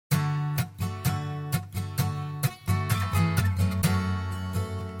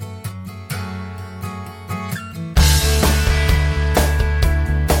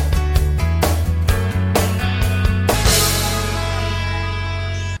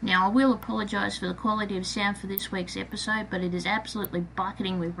Now, I will apologise for the quality of sound for this week's episode, but it is absolutely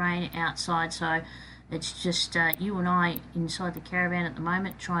bucketing with rain outside, so it's just you and I inside the caravan at the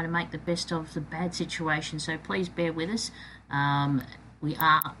moment trying to make the best of the bad situation, so please bear with us. We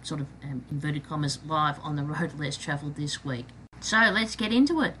are sort of, inverted commas, live on the road less travelled this week. So let's get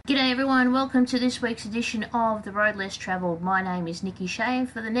into it. G'day everyone, welcome to this week's edition of The Road Less Travelled. My name is Nikki Shea, and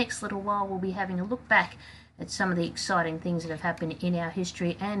for the next little while we'll be having a look back at some of the exciting things that have happened in our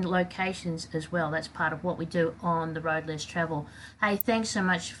history and locations as well. That's part of what we do on The Road Less Travel. Hey, thanks so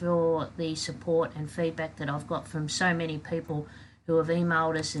much for the support and feedback that I've got from so many people who have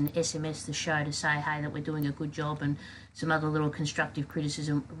emailed us and SMS'd the show to say, hey, that we're doing a good job, and some other little constructive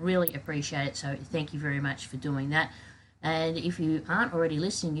criticism. Really appreciate it, so thank you very much for doing that. And if you aren't already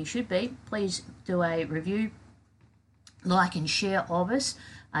listening, you should be. Please do a review, like and share of us.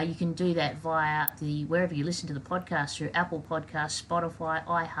 You can do that via wherever you listen to the podcast, through Apple Podcasts, Spotify,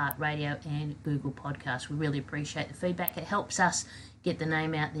 iHeartRadio and Google Podcasts. We really appreciate the feedback. It helps us get the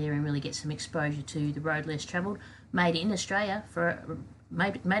name out there and really get some exposure to The Road Less Travelled, made in Australia for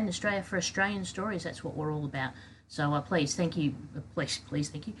Australian stories. That's what we're all about. So please, thank you. Please,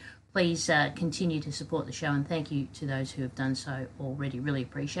 thank you. Please continue to support the show, and thank you to those who have done so already. Really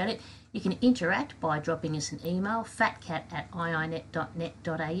appreciate it. You can interact by dropping us an email,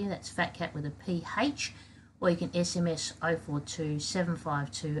 fatcat@iinet.net.au. That's fatcat with a PH. Or you can SMS 042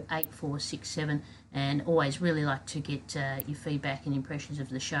 752 8467. And always really like to get your feedback and impressions of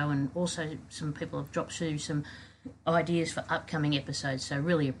the show. And also some people have dropped through some ideas for upcoming episodes. So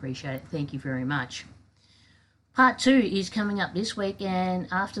really appreciate it. Thank you very much. Part 2 is coming up this week, and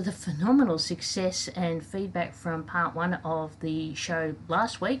after the phenomenal success and feedback from part 1 of the show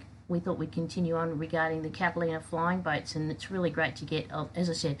last week, we thought we'd continue on regarding the Catalina flying boats, and it's really great to get, as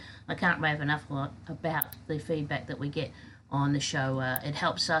I said, I can't rave enough about the feedback that we get on the show. It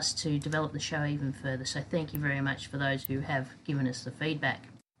helps us to develop the show even further, so thank you very much for those who have given us the feedback.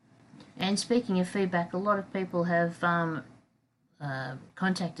 And speaking of feedback, a lot of people have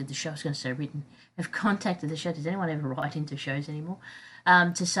contacted the show. I was going to say written. Have contacted the show. Does anyone ever write into shows anymore?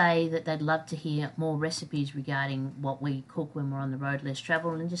 To say that they'd love to hear more recipes regarding what we cook when we're on the road less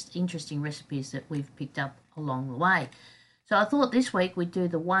travel, and just interesting recipes that we've picked up along the way. So I thought this week we'd do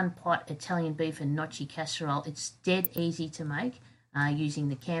the one pot Italian beef and gnocchi casserole. It's dead easy to make using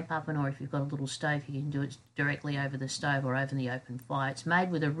the camp oven, or if you've got a little stove, you can do it directly over the stove or over the open fire. It's made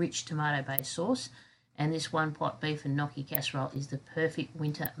with a rich tomato-based sauce. And this one pot beef and gnocchi casserole is the perfect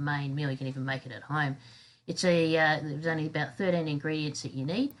winter main meal. You can even make it at home. It's there's only about 13 ingredients that you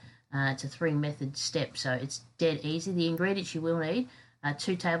need. It's a 3-method step, so it's dead easy. The ingredients you will need are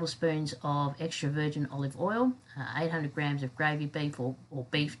 2 tablespoons of extra virgin olive oil, 800 grams of gravy beef or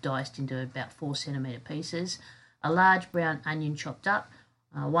beef diced into about 4 centimetre pieces, a large brown onion chopped up,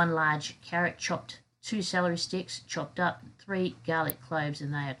 1 large carrot chopped, 2 celery sticks chopped up, 3 garlic cloves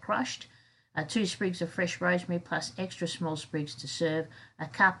and they are crushed, 2 sprigs of fresh rosemary plus extra small sprigs to serve, a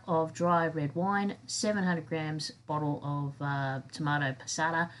cup of dry red wine, 700 grams bottle of tomato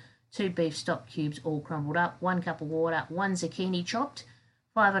passata, 2 beef stock cubes all crumbled up, 1 cup of water, 1 zucchini chopped,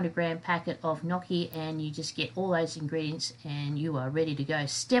 500 gram packet of gnocchi, and you just get all those ingredients and you are ready to go.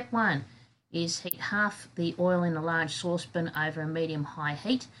 Step 1 is heat half the oil in a large saucepan over a medium-high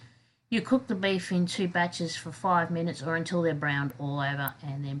heat. You cook the beef in 2 batches for 5 minutes or until they're browned all over,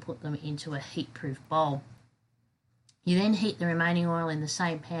 and then put them into a heat-proof bowl. You then heat the remaining oil in the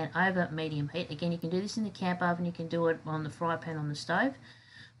same pan over medium heat. Again, you can do this in the camp oven, you can do it on the fry pan on the stove,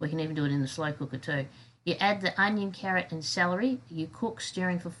 or you can even do it in the slow cooker too. You add the onion, carrot and celery. You cook,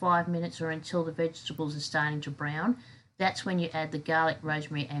 stirring for 5 minutes or until the vegetables are starting to brown. That's when you add the garlic,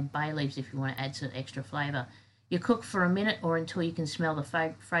 rosemary and bay leaves if you want to add some extra flavour. You cook for a minute or until you can smell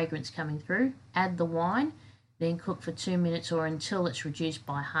the fragrance coming through. Add the wine, then cook for 2 minutes or until it's reduced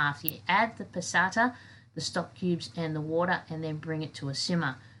by half. You add the passata, the stock cubes and the water, and then bring it to a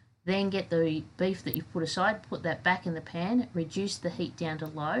simmer. Then get the beef that you've put aside, put that back in the pan, reduce the heat down to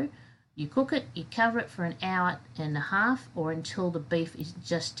low. You cook it, you cover it for an hour and a half or until the beef is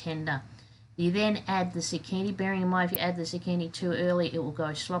just tender. You then add the zucchini. Bearing in mind, if you add the zucchini too early, it will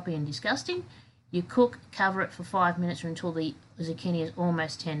go sloppy and disgusting. You cook, cover it for 5 minutes or until the zucchini is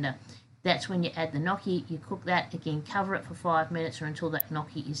almost tender. That's when you add the gnocchi. You cook that, again, cover it for 5 minutes or until that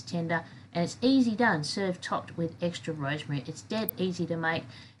gnocchi is tender. And it's easy done. Serve topped with extra rosemary. It's dead easy to make,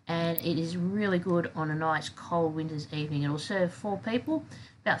 and it is really good on a nice cold winter's evening. It'll serve 4 people,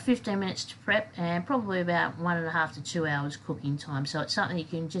 about 15 minutes to prep, and probably about 1.5 to 2 hours cooking time. So it's something you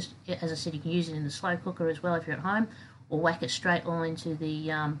can just, as I said, you can use it in the slow cooker as well if you're at home, or whack it straight all into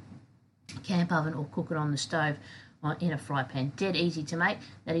the camp oven or cook it on the stove. in a fry pan. Dead easy to make.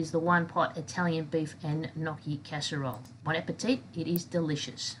 That is the one pot Italian beef and gnocchi casserole. Bon appetit, it is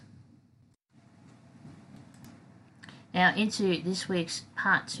delicious. Now into this week's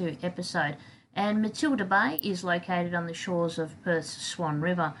part 2 episode. And Matilda Bay is located on the shores of Perth's Swan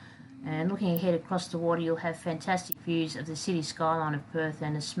River. And looking ahead across the water, you'll have fantastic views of the city skyline of Perth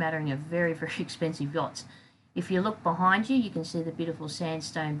and a smattering of very, very expensive yachts. If you look behind you, you can see the beautiful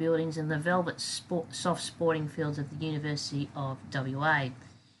sandstone buildings and the velvet soft sporting fields of the University of WA.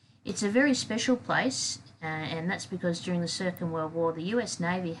 It's a very special place, and that's because during the Second World War, the US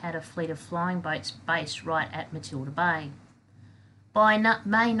Navy had a fleet of flying boats based right at Matilda Bay. By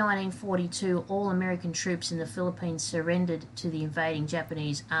May 1942, all American troops in the Philippines surrendered to the invading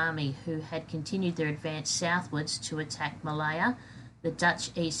Japanese army, who had continued their advance southwards to attack Malaya, the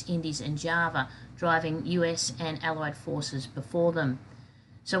Dutch East Indies and Java, driving US and Allied forces before them.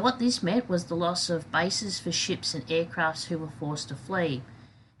 So what this meant was the loss of bases for ships and aircrafts who were forced to flee.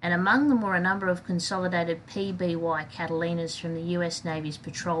 And among them were a number of consolidated PBY Catalinas from the US Navy's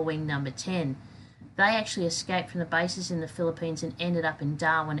Patrol Wing No. 10. They actually escaped from the bases in the Philippines and ended up in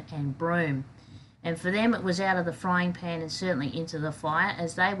Darwin and Broome. And for them it was out of the frying pan and certainly into the fire,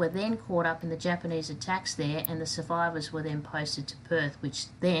 as they were then caught up in the Japanese attacks there, and the survivors were then posted to Perth, which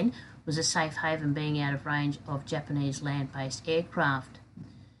then was a safe haven, being out of range of Japanese land-based aircraft.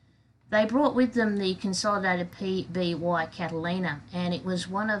 They brought with them the consolidated PBY Catalina, and it was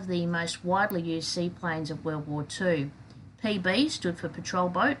one of the most widely used seaplanes of World War II. PB stood for patrol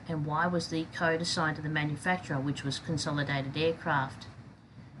boat, and Y was the code assigned to the manufacturer, which was Consolidated Aircraft.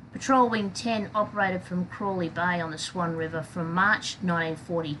 Patrol Wing 10 operated from Crawley Bay on the Swan River from March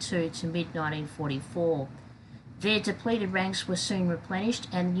 1942 to mid-1944. Their depleted ranks were soon replenished,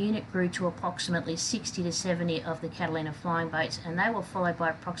 and the unit grew to approximately 60 to 70 of the Catalina flying boats, and they were followed by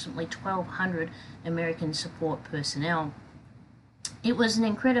approximately 1,200 American support personnel. It was an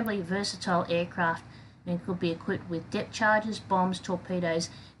incredibly versatile aircraft and could be equipped with depth charges, bombs, torpedoes,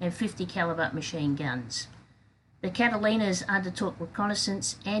 and 50 caliber machine guns. The Catalinas undertook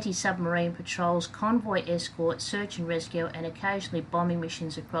reconnaissance, anti-submarine patrols, convoy escort, search and rescue, and occasionally bombing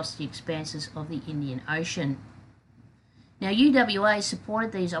missions across the expanses of the Indian Ocean. Now, UWA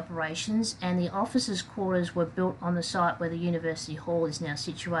supported these operations, and the officers' quarters were built on the site where the University Hall is now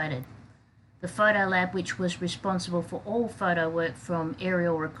situated. The photo lab, which was responsible for all photo work from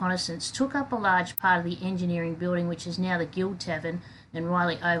aerial reconnaissance, took up a large part of the engineering building, which is now the Guild Tavern and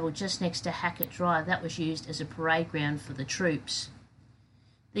Riley Oval, just next to Hackett Drive. That was used as a parade ground for the troops.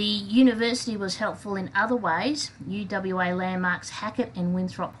 The university was helpful in other ways. UWA landmarks Hackett and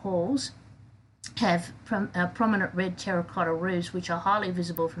Winthrop Halls have prominent red terracotta roofs which are highly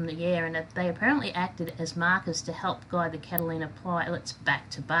visible from the air, and they apparently acted as markers to help guide the Catalina pilots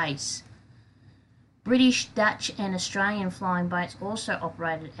back to base. British, Dutch and Australian flying boats also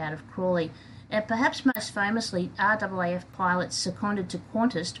operated out of Crawley, and perhaps most famously, RAAF pilots seconded to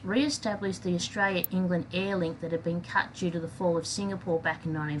Qantas re-established the Australia-England air link that had been cut due to the fall of Singapore back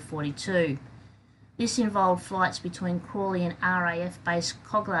in 1942. This involved flights between Crawley and RAF base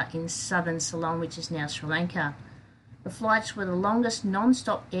Kogla in southern Ceylon, which is now Sri Lanka. The flights were the longest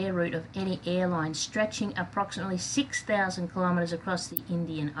non-stop air route of any airline, stretching approximately 6,000 kilometres across the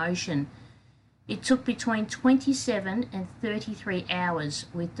Indian Ocean. It took between 27 and 33 hours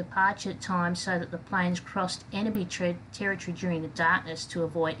with departure time so that the planes crossed enemy territory during the darkness to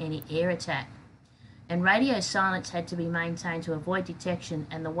avoid any air attack. And radio silence had to be maintained to avoid detection,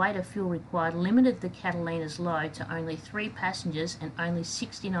 and the weight of fuel required limited the Catalina's load to only 3 passengers and only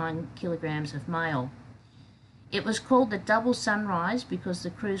 69 kilograms of mail. It was called the Double Sunrise because the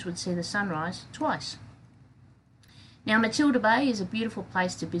crews would see the sunrise twice. Now, Matilda Bay is a beautiful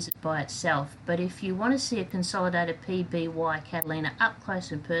place to visit by itself, but if you want to see a consolidated PBY Catalina up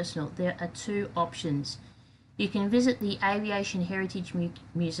close and personal, there are 2 options. You can visit the Aviation Heritage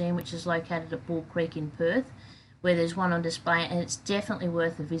Museum, which is located at Bull Creek in Perth, where there's one on display, and it's definitely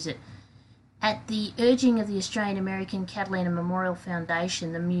worth a visit. At the urging of the Australian American Catalina Memorial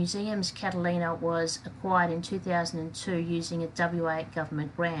Foundation, the museum's Catalina was acquired in 2002 using a WA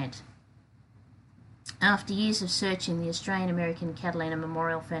government grant. After years of searching, the Australian American Catalina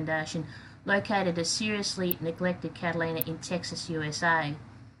Memorial Foundation located a seriously neglected Catalina in Texas, USA.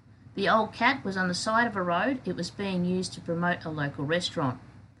 The old cat was on the side of a road. It was being used to promote a local restaurant.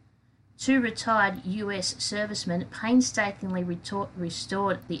 2 retired US servicemen painstakingly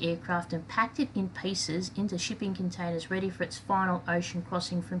restored the aircraft and packed it in pieces into shipping containers ready for its final ocean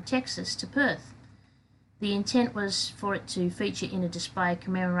crossing from Texas to Perth. The intent was for it to feature in a display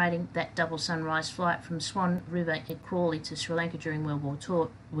commemorating that double sunrise flight from Swan River at Crawley to Sri Lanka during World War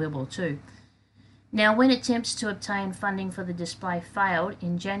II. Now, when attempts to obtain funding for the display failed,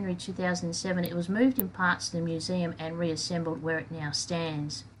 in January 2007 it was moved in parts to the museum and reassembled where it now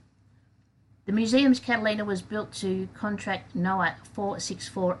stands. The museum's Catalina was built to contract NOAA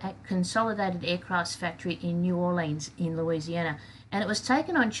 464 at Consolidated Aircraft Factory in New Orleans in Louisiana, and it was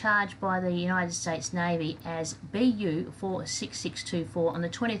taken on charge by the United States Navy as BU 46624 on the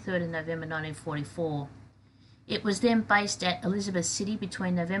 23rd of November 1944. It was then based at Elizabeth City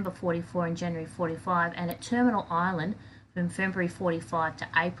between November 44 and January 45 and at Terminal Island from February 45 to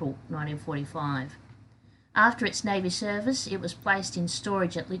April 1945. After its Navy service, it was placed in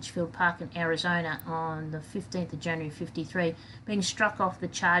storage at Litchfield Park in Arizona on the 15th of January 53, being struck off the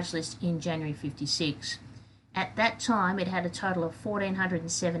charge list in January 56. At that time, it had a total of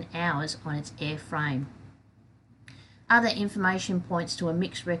 1,407 hours on its airframe. Other information points to a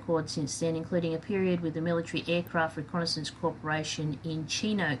mixed record since then, including a period with the Military Aircraft Reconnaissance Corporation in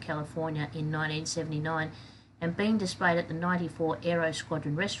Chino, California in 1979, and being displayed at the 94 Aero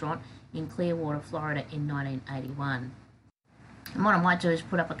Squadron Restaurant in Clearwater, Florida in 1981. And what I might do is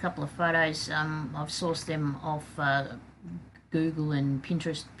put up a couple of photos. I've sourced them off Google and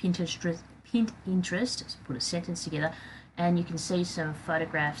Pinterest, to put a sentence together, and you can see some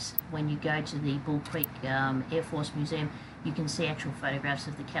photographs when you go to the Bull Creek Air Force Museum. You can see actual photographs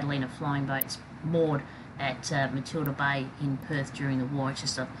of the Catalina flying boats moored at Matilda Bay in Perth during the war. It's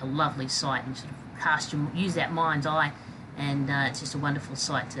just a lovely sight, and sort of use that mind's eye, and it's just a wonderful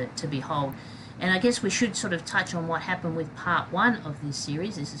sight to behold. And I guess we should sort of touch on what happened with part one of this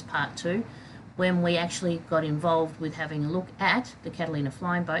series. This is part two, when we actually got involved with having a look at the Catalina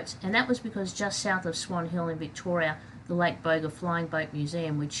flying boats, and that was because just south of Swan Hill in Victoria, the Lake Boga Flying Boat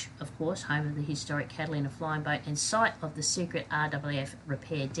Museum, which of course home of the historic Catalina flying boat and site of the secret RAAF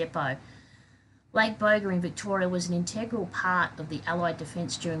repair depot. Lake Boga in Victoria was an integral part of the Allied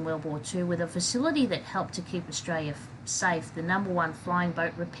defence during World War II, with a facility that helped to keep Australia safe, the #1 flying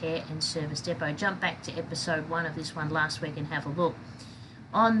boat repair and service depot. Jump back to episode 1 of this one last week and have a look.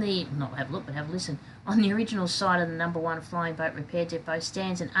 Have a listen. On the original site of the #1 flying boat repair depot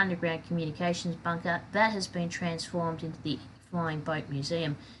stands an underground communications bunker that has been transformed into the Flying Boat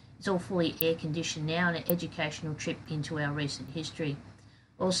Museum. It's all fully air conditioned now, and an educational trip into our recent history.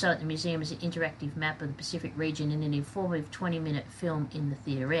 Also at the museum is an interactive map of the Pacific region and an informative 20-minute film in the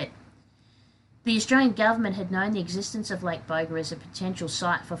theaterette. The Australian government had known the existence of Lake Boga as a potential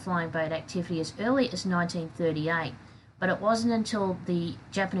site for flying boat activity as early as 1938. But it wasn't until the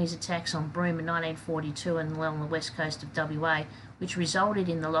Japanese attacks on Broome in 1942 and along the west coast of WA, which resulted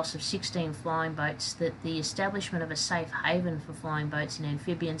in the loss of 16 flying boats, that the establishment of a safe haven for flying boats and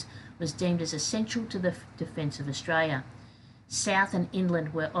amphibians was deemed as essential to the defence of Australia. South and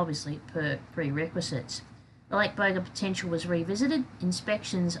inland were obviously prerequisites. The Lake Boga potential was revisited,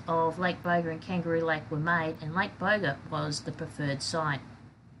 inspections of Lake Boga and Kangaroo Lake were made, and Lake Boga was the preferred site.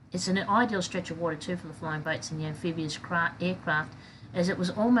 It's an ideal stretch of water too for the flying boats and the amphibious aircraft, as it was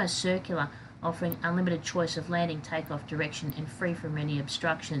almost circular, offering unlimited choice of landing, takeoff direction, and free from any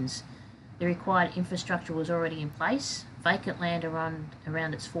obstructions. The required infrastructure was already in place: vacant land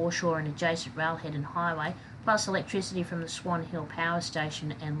around its foreshore and adjacent railhead and highway, plus electricity from the Swan Hill power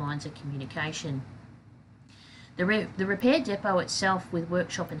station and lines of communication. The repair depot itself, with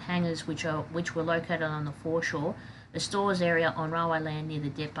workshop and hangars which were located on the foreshore, a stores area on railway land near the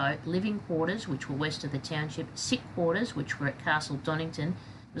depot, living quarters which were west of the township, sick quarters which were at Castle Donington.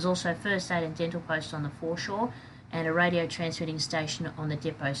 There was also first aid and dental post on the foreshore, and a radio transmitting station on the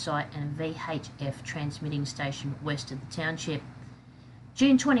depot site, and a VHF transmitting station west of the township.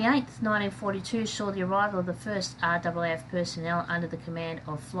 June 28, 1942 saw the arrival of the first RAAF personnel under the command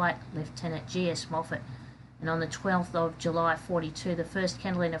of Flight Lieutenant G.S. Moffat, and on the 12th of July 42 the first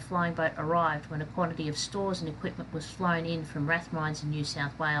Catalina flying boat arrived, when a quantity of stores and equipment was flown in from Rathmines in New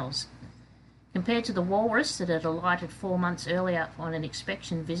South Wales. Compared to the Walrus that had alighted 4 months earlier on an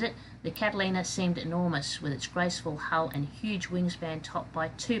inspection visit, the Catalina seemed enormous, with its graceful hull and huge wingspan topped by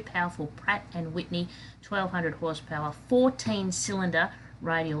two powerful Pratt & Whitney 1200 horsepower 14-cylinder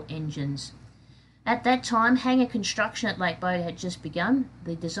radial engines. At that time, hangar construction at Lake Boga had just begun.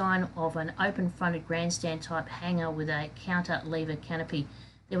 The design of an open-fronted grandstand-type hangar with a counter-lever canopy.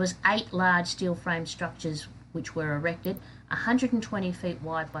 There was 8 large steel-frame structures which were erected, 120 feet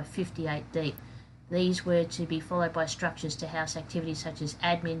wide by 58 deep. These were to be followed by structures to house activities such as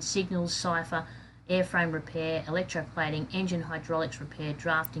admin, signals, cipher, airframe repair, electroplating, engine hydraulics repair,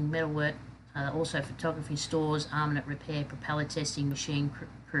 drafting, metalwork, also photography, stores, armament repair, propeller testing, machine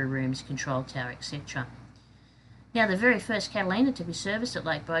crew rooms, control tower, etc. Now, the very first Catalina to be serviced at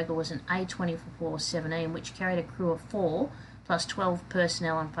Lake Boga was an A2417, which carried a crew of 4 plus 12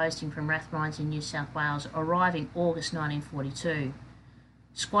 personnel on posting from Rathmines in New South Wales, arriving August 1942.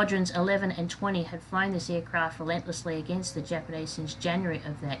 Squadrons 11 and 20 had flown this aircraft relentlessly against the Japanese since January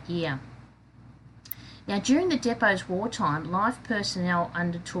of that year. Now, during the depot's wartime, life personnel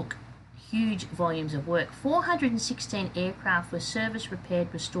undertook huge volumes of work. 416 aircraft were serviced,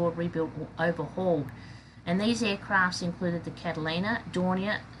 repaired, restored, rebuilt, or overhauled. And these aircrafts included the Catalina,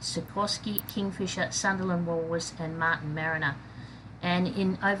 Dornier, Sikorsky, Kingfisher, Sunderland Walrus, and Martin Mariner. And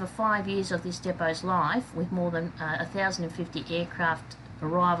in over 5 years of this depot's life, with more than 1,050 aircraft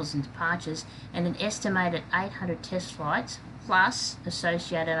arrivals and departures, and an estimated 800 test flights, plus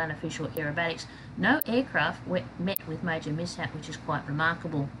associated unofficial aerobatics, no aircraft met with major mishap, which is quite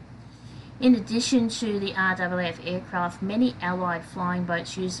remarkable. In addition to the RAAF aircraft, many Allied flying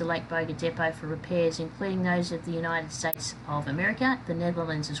boats used the Lake Boga depot for repairs, including those of the United States of America, the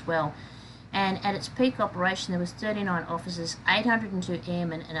Netherlands as well. And at its peak operation, there was 39 officers, 802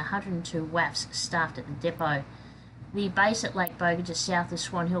 airmen and 102 WAFs staffed at the depot. The base at Lake Boga, just south of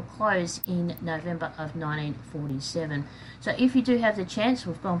Swan Hill, closed in November of 1947. So if you do have the chance,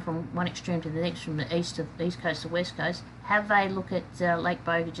 we've gone from one extreme to the next, from the east coast to west coast, have a look at Lake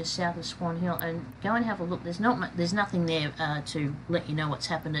Boga just south of Swan Hill and go and have a look. There's nothing there to let you know what's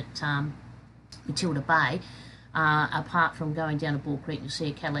happened at Matilda Bay, apart from going down to Bull Creek. You'll see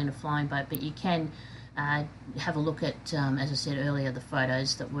a Catalina flying boat, but you can have a look at, as I said earlier, the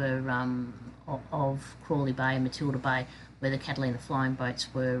photos that were of Crawley Bay and Matilda Bay, where the Catalina flying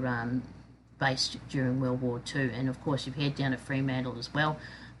boats were based during World War II. And of course, if you head down to Fremantle as well,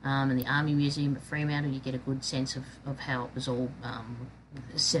 and the Army Museum at Fremantle, you get a good sense of how it was all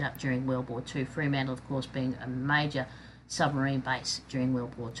set up during World War II. Fremantle, of course, being a major submarine base during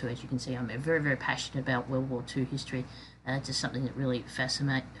World War II. As you can see, I'm very, very passionate about World War II history. It's just something that really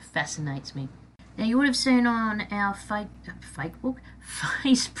fascinates me. Now, you would have seen on our Facebook,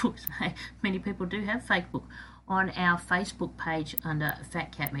 many people do have Facebook, on our Facebook page under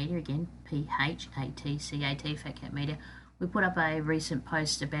Fat Cat Media, again, PHATCAT, Fat Cat Media, we put up a recent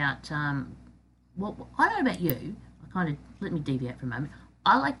post about, I don't know about you, let me deviate for a moment.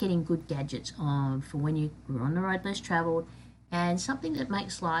 I like getting good gadgets for when you're on the road less travelled, and something that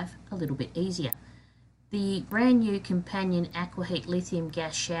makes life a little bit easier. The brand new Companion AquaHeat lithium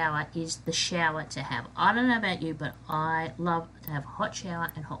gas shower is the shower to have. I don't know about you, but I love to have a hot shower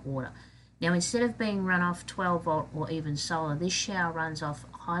and hot water. Now, instead of being run off 12 volt or even solar, this shower runs off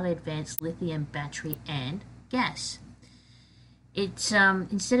highly advanced lithium battery and gas. It's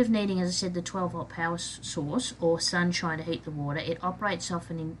instead of needing, as I said, the 12 volt power source or sunshine to heat the water, it operates off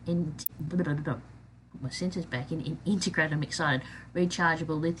an my senses back in integrated, I'm excited,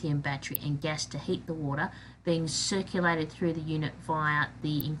 rechargeable lithium battery and gas to heat the water, being circulated through the unit via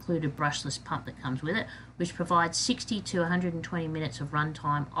the included brushless pump that comes with it, which provides 60 to 120 minutes of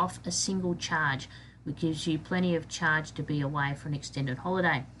runtime off a single charge, which gives you plenty of charge to be away for an extended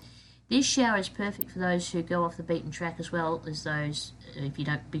holiday. This shower is perfect for those who go off the beaten track, as well as those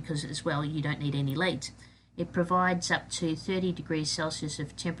because as well you don't need any leads. It provides up to 30 degrees Celsius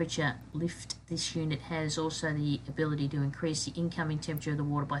of temperature lift. This unit has also the ability to increase the incoming temperature of the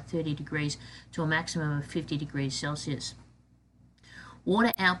water by 30 degrees to a maximum of 50 degrees Celsius.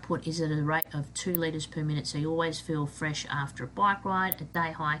 Water output is at a rate of 2 litres per minute, so you always feel fresh after a bike ride, a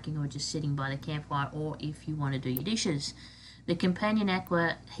day hiking, or just sitting by the campfire, or if you want to do your dishes. The Companion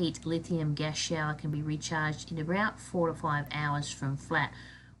AquaHeat lithium gas shower can be recharged in about 4 to 5 hours from flat,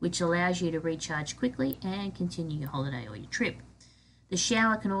 which allows you to recharge quickly and continue your holiday or your trip. The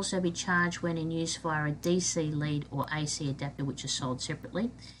shower can also be charged when in use via a DC lead or AC adapter, which are sold separately.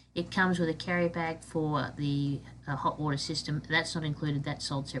 It comes with a carry bag for the hot water system. That's not included, that's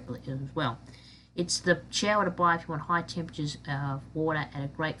sold separately as well. It's the shower to buy if you want high temperatures of water at a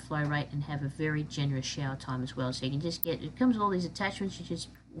great flow rate and have a very generous shower time as well. So you can just it comes with all these attachments. You just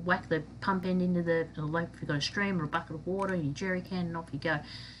whack the pump end into if you've got a stream or a bucket of water and your jerry can, and off you go.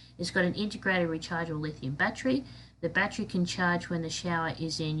 It's got an integrated rechargeable lithium battery. The battery can charge when the shower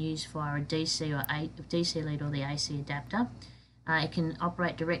is in use via a DC lead or the AC adapter. It can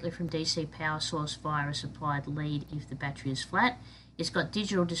operate directly from DC power source via a supplied lead if the battery is flat. It's got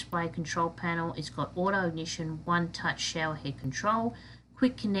digital display control panel. It's got auto ignition, one-touch shower head control,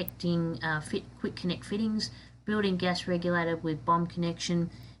 quick connect fittings, built-in gas regulator with bomb connection.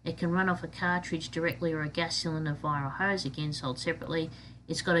 It can run off a cartridge directly or a gas cylinder via a hose, again sold separately.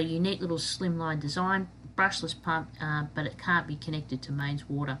 It's got a unique little slimline design, brushless pump, but it can't be connected to mains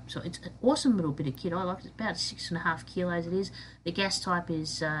water. So it's an awesome little bit of kit. I like it. It's about 6.5 kilos it is. The gas type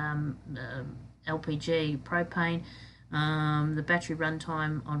is LPG, propane. The battery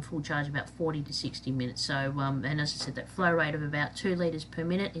runtime on full charge about 40 to 60 minutes. So, and as I said, that flow rate of about 2 litres per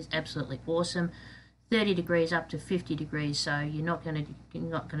minute is absolutely awesome. 30 degrees up to 50 degrees, so you're not going to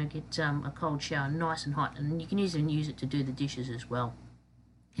get a cold shower, nice and hot, and you can even use it to do the dishes as well.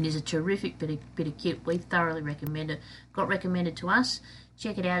 It is a terrific bit of kit. We thoroughly recommend it. Got recommended to us.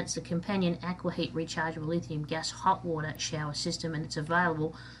 Check it out. It's the Companion AquaHeat Rechargeable Lithium Gas Hot Water Shower System, and it's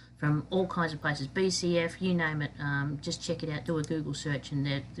available from all kinds of places, BCF, you name it. Just check it out, do a Google search, and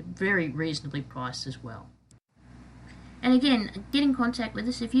they're very reasonably priced as well. And again, get in contact with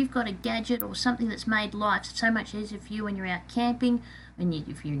us if you've got a gadget or something that's made life so much easier for you when you're out camping,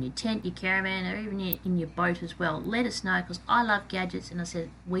 if you're in your tent, your caravan, or even in your boat as well. Let us know, because I love gadgets, and I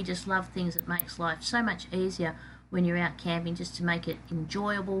said we just love things that makes life so much easier when you're out camping, just to make it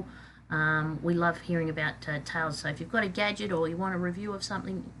enjoyable. We love hearing about tales. So if you've got a gadget or you want a review of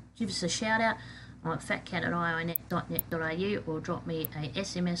something, give us a shout out on fatcat@ionet.net.au, or drop me a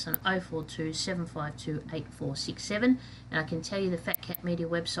SMS on 042 752 8467, and I can tell you the Fat Cat Media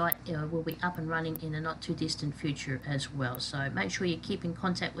website will be up and running in the not too distant future as well. So make sure you keep in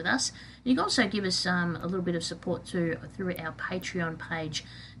contact with us. You can also give us a little bit of support through our Patreon page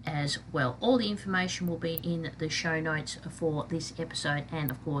as well. All the information will be in the show notes for this episode and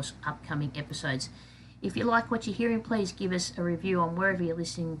of course upcoming episodes. If you like what you're hearing, please give us a review on wherever you're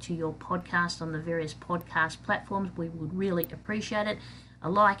listening to your podcast on the various podcast platforms. We would really appreciate it. A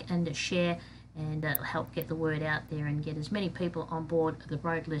like and a share, and it'll help get the word out there and get as many people on board the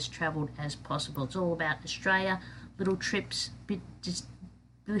road less travelled as possible. It's all about Australia, little trips, just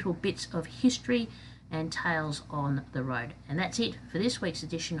little bits of history and tales on the road. And that's it for this week's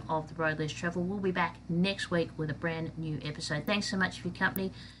edition of the Road Less Travel. We'll be back next week with a brand new episode. Thanks so much for your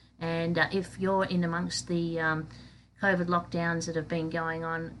company. And if you're in amongst the COVID lockdowns that have been going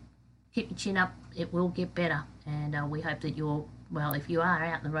on, keep your chin up. It will get better. And we hope that if you are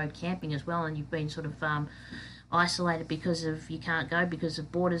out on the road camping as well and you've been sort of isolated because you can't go because the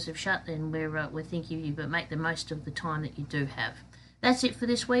borders have shut, then we're thinking of you, but make the most of the time that you do have. That's it for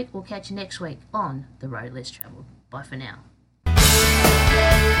this week. We'll catch you next week on The Road Less Travelled. Bye for now.